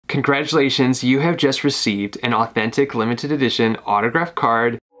Congratulations, you have just received an authentic limited edition autographed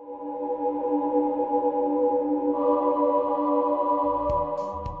card.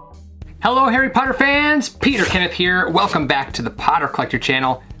 Hello Harry Potter fans, Peter Kenneth here. Welcome back to the Potter Collector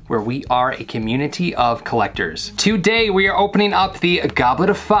channel, where we are a community of collectors. Today we are opening up the Goblet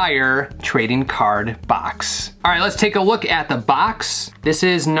of Fire trading card box. All right, let's take a look at the box. This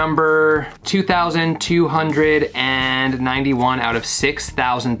is number 2,291 out of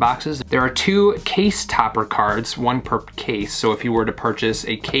 6,000 boxes. There are 2 case topper cards, 1 per case. So if you were to purchase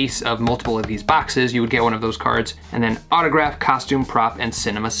a case of multiple of these boxes, you would get one of those cards. And then autograph, costume, prop, and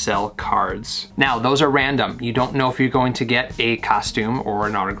cinema cell cards. Now, those are random. You don't know if you're going to get a costume or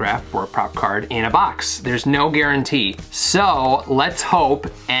an autograph or a prop card in a box. There's no guarantee. So let's hope,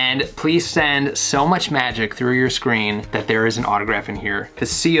 and please send so much magic through your screen that there is an autograph in here. The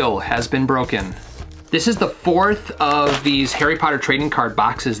seal has been broken. This is the 4th of these Harry Potter trading card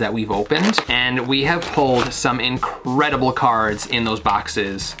boxes that we've opened, and we have pulled some incredible cards in those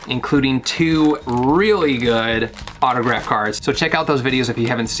boxes, including 2 really good autograph cards. So check out those videos if you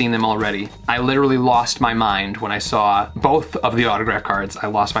haven't seen them already. I literally lost my mind when I saw both of the autograph cards. I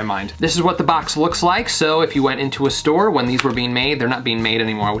lost my mind. This is what the box looks like. So if you went into a store when these were being made, they're not being made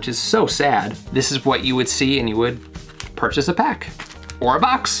anymore, which is so sad. This is what you would see, and you would purchase a pack. Or a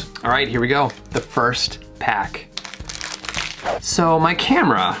box. All right, here we go. The first pack. So my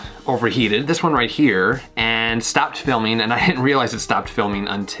camera overheated, this one right here, and stopped filming, and I didn't realize it stopped filming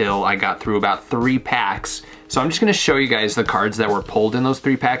until I got through about 3 packs. So I'm just gonna show you guys the cards that were pulled in those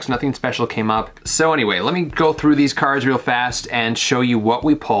 3 packs. Nothing special came up. So anyway, let me go through these cards real fast and show you what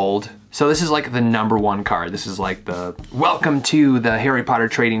we pulled. So this is like the #1 card. This is like the welcome to the Harry Potter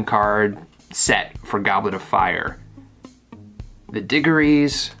trading card set for Goblet of Fire. The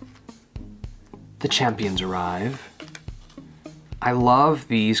Diggories, the champions arrive. I love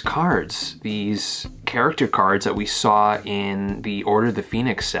these cards, these character cards that we saw in the Order of the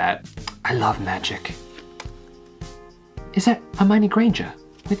Phoenix set. I love magic. Is that Hermione Granger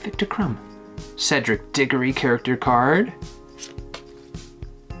with Victor Crumb? Cedric Diggory character card.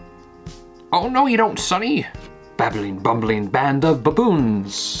 Oh no you don't, Sonny. Babbling, bumbling band of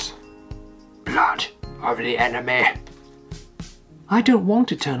baboons. Blood of the enemy. I don't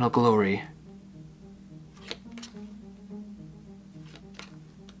want eternal glory.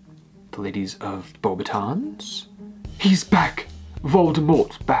 The Ladies of Beauxbatons. He's back!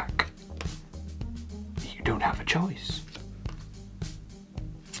 Voldemort's back. You don't have a choice.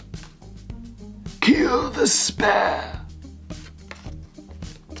 Kill the spare!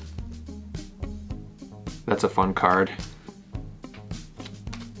 That's a fun card.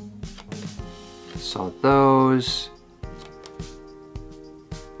 Saw those.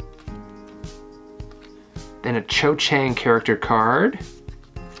 Then a Cho Chang character card.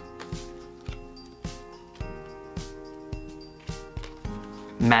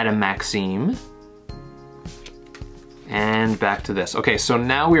 Madame Maxime. And back to this. Okay, so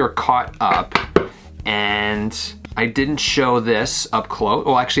now we are caught up, and I didn't show this up close.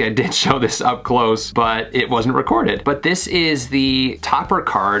 Well, actually I did show this up close, but it wasn't recorded. But this is the topper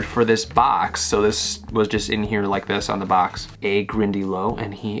card for this box. So this was just in here like this on the box. A Grindylow,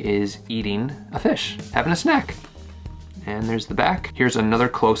 and he is eating a fish, having a snack. And there's the back. Here's another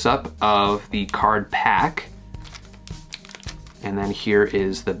close-up of the card pack. And then here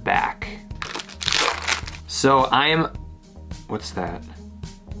is the back. So what's that?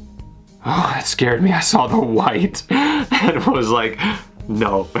 Oh, that scared me. I saw the white and was like,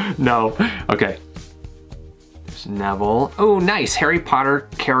 no, no. Okay. There's Neville. Oh, nice. Harry Potter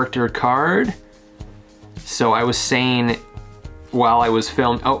character card. So I was saying while I was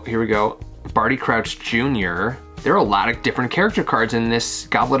filming, oh, here we go. Barty Crouch Jr. There are a lot of different character cards in this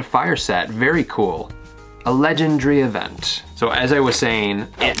Goblet of Fire set. Very cool. A legendary event. So as I was saying,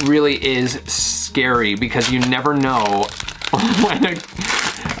 it really is scary because you never know when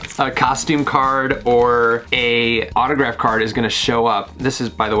a costume card or a autograph card is gonna show up. This is,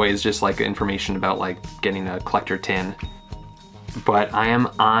 by the way, is just like information about like getting a collector tin. But I am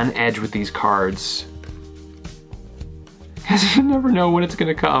on edge with these cards because you never know when it's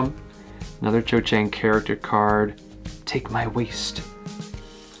gonna come. Another Cho Chang character card. Take my waist.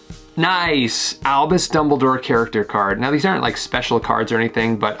 Nice! Albus Dumbledore character card. Now these aren't like special cards or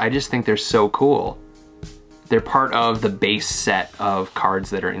anything, but I just think they're so cool. They're part of the base set of cards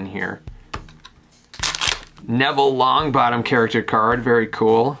that are in here. Neville Longbottom character card, very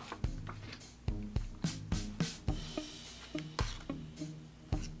cool.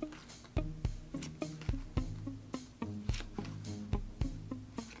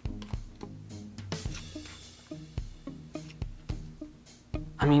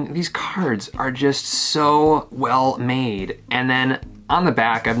 I mean, mean, these cards are just so well made. And then on the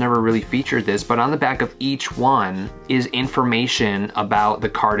back, I've never really featured this, but on the back of each one is information about the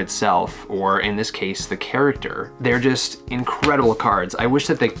card itself, or in this case, the character. They're just incredible cards. I wish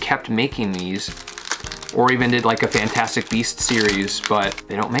that they kept making these, or even did like a Fantastic Beasts series, but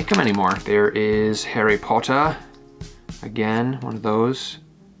they don't make them anymore. There is Harry Potter. Again, one of those.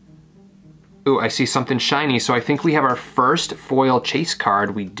 Ooh, I see something shiny, so I think we have our first foil chase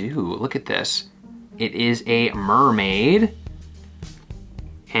card. We do, look at this. It is a mermaid.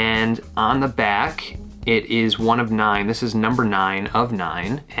 And on the back, it is 1 of 9. This is number 9 of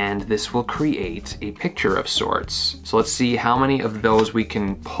 9, and this will create a picture of sorts. So let's see how many of those we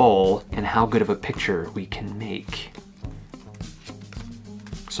can pull and how good of a picture we can make.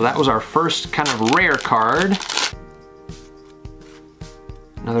 So that was our first kind of rare card.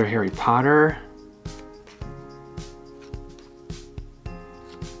 Another Harry Potter.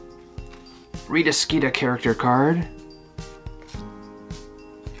 Rita Skeeter character card.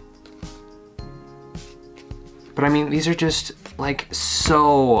 But I mean, these are just like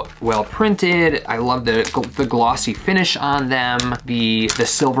so well printed. I love the glossy finish on them. The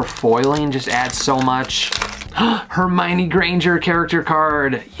silver foiling just adds so much. Hermione Granger character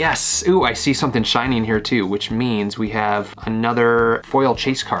card. Yes. Ooh, I see something shiny in here too, which means we have another foil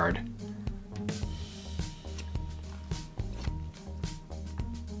chase card.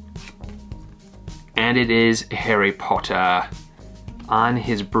 And it is Harry Potter on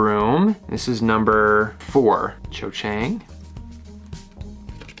his broom. This is number 4, Cho Chang.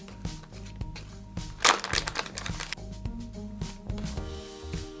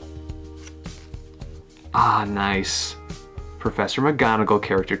 Ah, nice. Professor McGonagall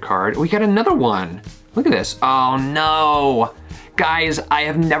character card. We got another one. Look at this. Oh no. Guys, I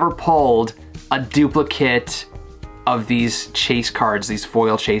have never pulled a duplicate of these chase cards, these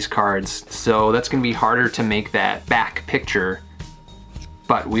foil chase cards. So that's gonna be harder to make that back picture,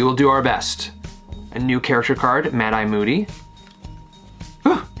 but we will do our best. A new character card, Mad-Eye Moody.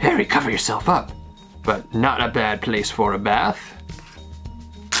 Oh, Harry, cover yourself up, but not a bad place for a bath.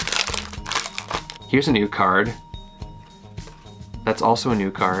 Here's a new card. That's also a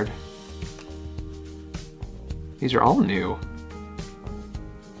new card. These are all new.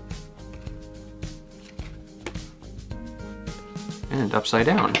 And upside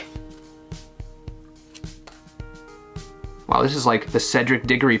down. Wow, this is like the Cedric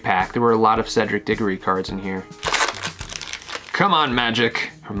Diggory pack. There were a lot of Cedric Diggory cards in here. Come on,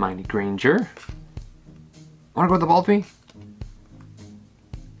 Magic. Hermione Granger. Wanna go with the Bulby?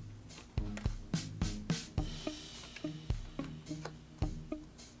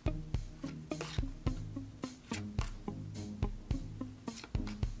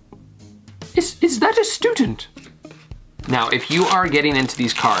 Is that a student? Now, if you are getting into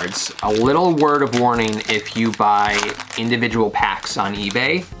these cards, a little word of warning if you buy individual packs on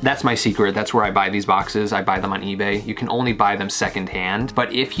eBay. That's my secret, that's where I buy these boxes. I buy them on eBay. You can only buy them secondhand.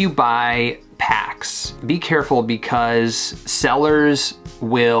 But if you buy packs, be careful because sellers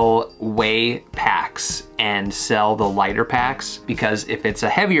will weigh packs and sell the lighter packs, because if it's a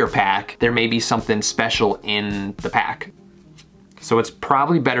heavier pack, there may be something special in the pack. So it's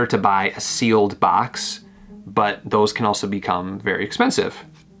probably better to buy a sealed box, but those can also become very expensive.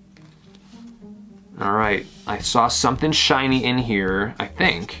 All right, I saw something shiny in here, I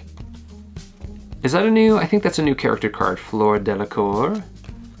think. Is that a new, I think that's a new character card, Fleur Delacour.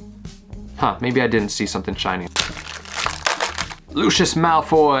 Huh, maybe I didn't see something shiny. Lucius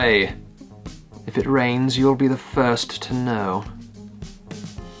Malfoy. If it rains, you'll be the first to know.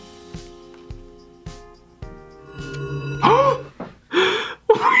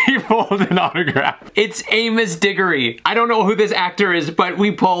 We pulled an autograph. It's Amos Diggory. I don't know who this actor is, but we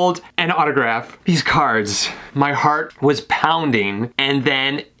pulled an autograph. These cards, my heart was pounding and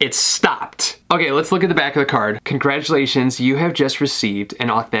then it stopped. Okay, let's look at the back of the card. Congratulations, you have just received an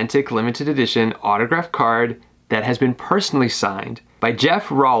authentic limited edition autograph card that has been personally signed by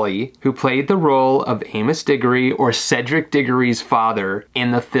Jeff Raleigh, who played the role of Amos Diggory, or Cedric Diggory's father,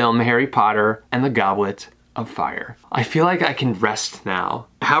 in the film Harry Potter and the Goblet of Fire. I feel like I can rest now.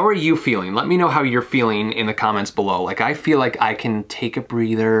 How are you feeling? Let me know how you're feeling in the comments below. Like, I feel like I can take a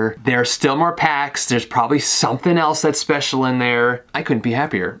breather. There are still more packs. There's probably something else that's special in there. I couldn't be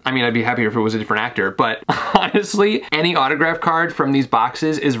happier. I mean, I'd be happier if it was a different actor, but honestly, any autograph card from these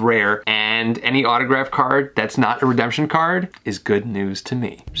boxes is rare, and any autograph card that's not a redemption card is good news to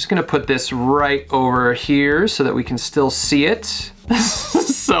me. I'm just gonna put this right over here so that we can still see it. This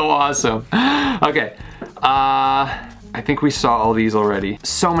is so awesome. Okay. I think we saw all these already.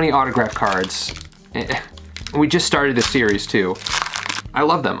 So many autograph cards. We just started the series too. I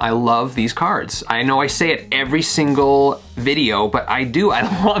love them. I love these cards. I know I say it every single video, but I do. I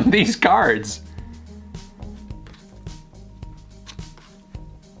love these cards.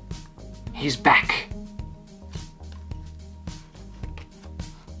 He's back.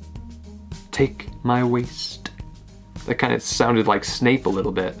 Take my waist. That kind of sounded like Snape a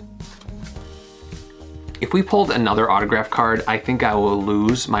little bit. If we pulled another autograph card, I think I will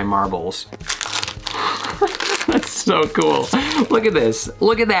lose my marbles. That's so cool. Look at this.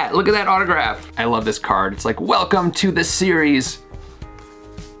 Look at that. Look at that autograph. I love this card. It's like, welcome to the series.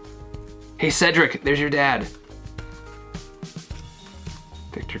 Hey, Cedric, there's your dad.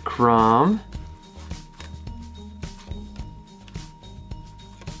 Victor Krum.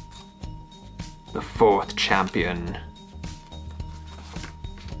 The fourth champion.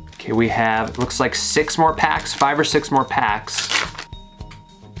 Okay, we have, looks like 6 more packs, 5 or 6 more packs.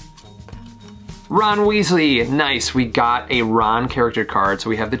 Ron Weasley, nice. We got a Ron character card, so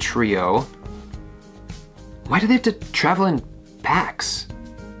we have the trio. Why do they have to travel in packs?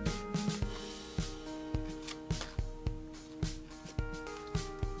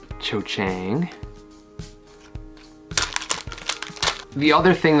 Cho Chang. The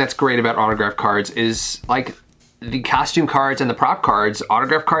other thing that's great about autograph cards is, like, the costume cards and the prop cards,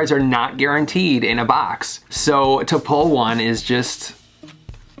 autograph cards are not guaranteed in a box. So to pull one is just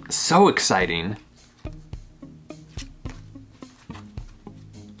so exciting.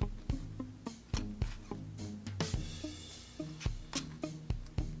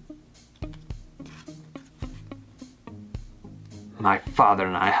 My father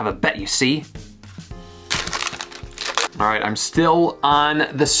and I have a bet, you see? All right, I'm still on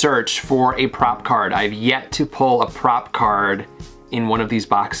the search for a prop card. I've yet to pull a prop card in one of these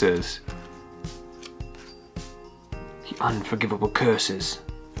boxes. The unforgivable curses.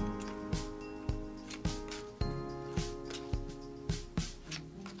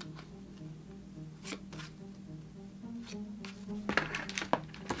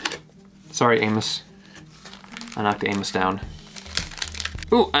 Sorry, Amos. I knocked Amos down.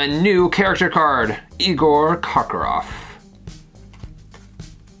 Ooh, a new character card, Igor Karkaroff.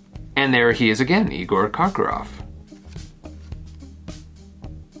 And there he is again, Igor Karkaroff.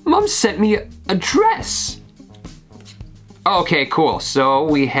 Mom sent me a dress. Okay, cool. So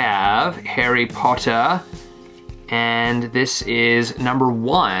we have Harry Potter, and this is number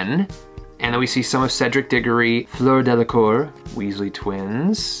 1. And then we see some of Cedric Diggory, Fleur Delacour, Weasley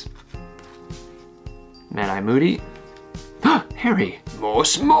twins, Mad-Eye Moody. Harry,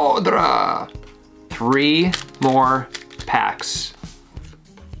 Mos Modra. 3 more packs.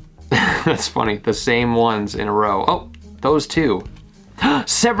 That's funny, the same ones in a row. Oh, those 2.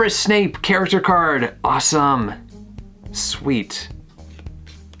 Severus Snape character card, awesome. Sweet.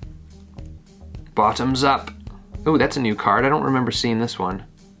 Bottoms up. Oh, that's a new card. I don't remember seeing this one.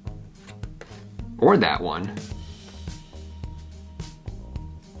 Or that one.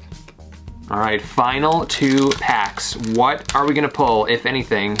 All right, final 2 packs. What are we gonna pull, if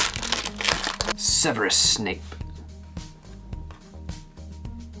anything? Severus Snape.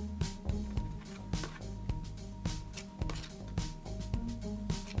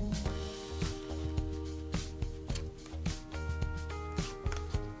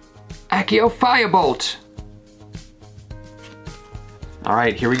 Accio Firebolt. All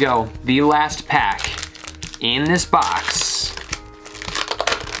right, here we go. The last pack in this box.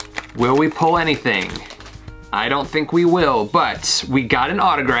 Will we pull anything? I don't think we will, but we got an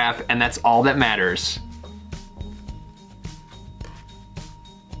autograph and that's all that matters.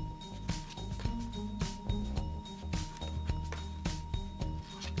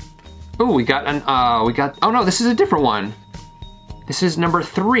 Oh, we got, oh no, this is a different one. This is number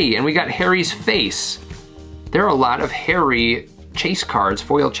 3 and we got Harry's face. There are a lot of Harry chase cards,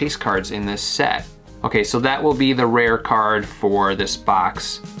 foil chase cards in this set. Okay, so that will be the rare card for this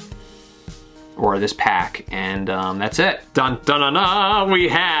box. Or this pack, and that's it. Dun dun dun dun! We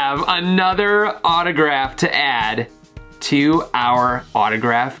have another autograph to add to our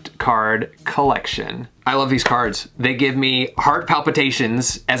autographed card collection. I love these cards. They give me heart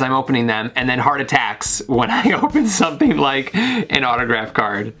palpitations as I'm opening them, and then heart attacks when I open something like an autograph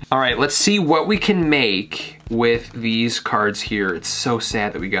card. All right, let's see what we can make with these cards here. It's so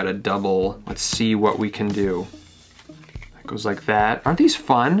sad that we got a double. Let's see what we can do. Goes like that. Aren't these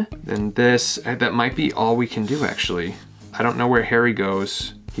fun? And this, that might be all we can do actually. I don't know where Harry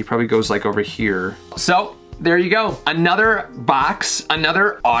goes. He probably goes like over here. So there you go. Another box,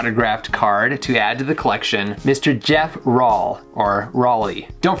 another autographed card to add to the collection. Mr. Jeff Rawl, or Raleigh.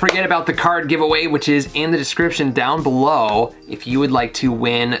 Don't forget about the card giveaway, which is in the description down below if you would like to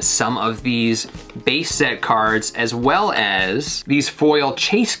win some of these base set cards as well as these foil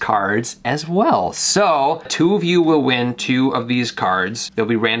chase cards as well. So 2 of you will win 2 of these cards. They'll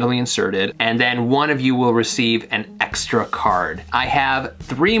be randomly inserted, and then 1 of you will receive an extra card. I have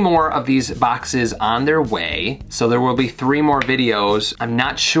 3 more of these boxes on their way, so there will be 3 more videos. I'm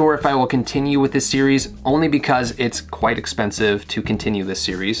not sure if I will continue with this series, only because it's quite expensive to continue this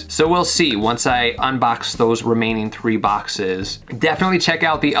series. So we'll see once I unbox those remaining 3 boxes. Definitely check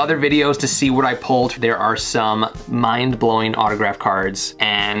out the other videos to see what I pulled. There are some mind-blowing autograph cards,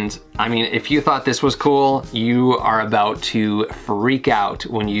 and I mean, if you thought this was cool, you are about to freak out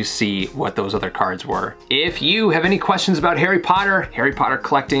when you see what those other cards were. If you have any questions about Harry Potter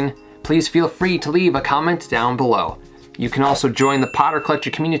collecting, please feel free to leave a comment down below. You can also join the Potter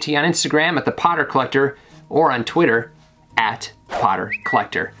Collector community on Instagram at The Potter Collector or on Twitter at Potter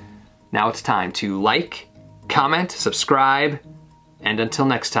Collector. Now it's time to like, comment, subscribe, and until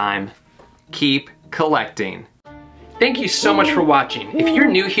next time, keep collecting. Thank you so much for watching. If you're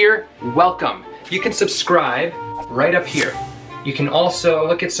new here, welcome. You can subscribe right up here. You can also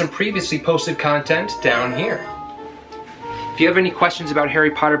look at some previously posted content down here. If you have any questions about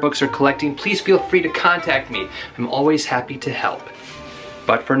Harry Potter books or collecting, please feel free to contact me. I'm always happy to help.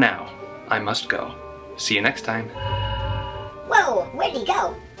 But for now, I must go. See you next time. Whoa, where'd he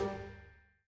go?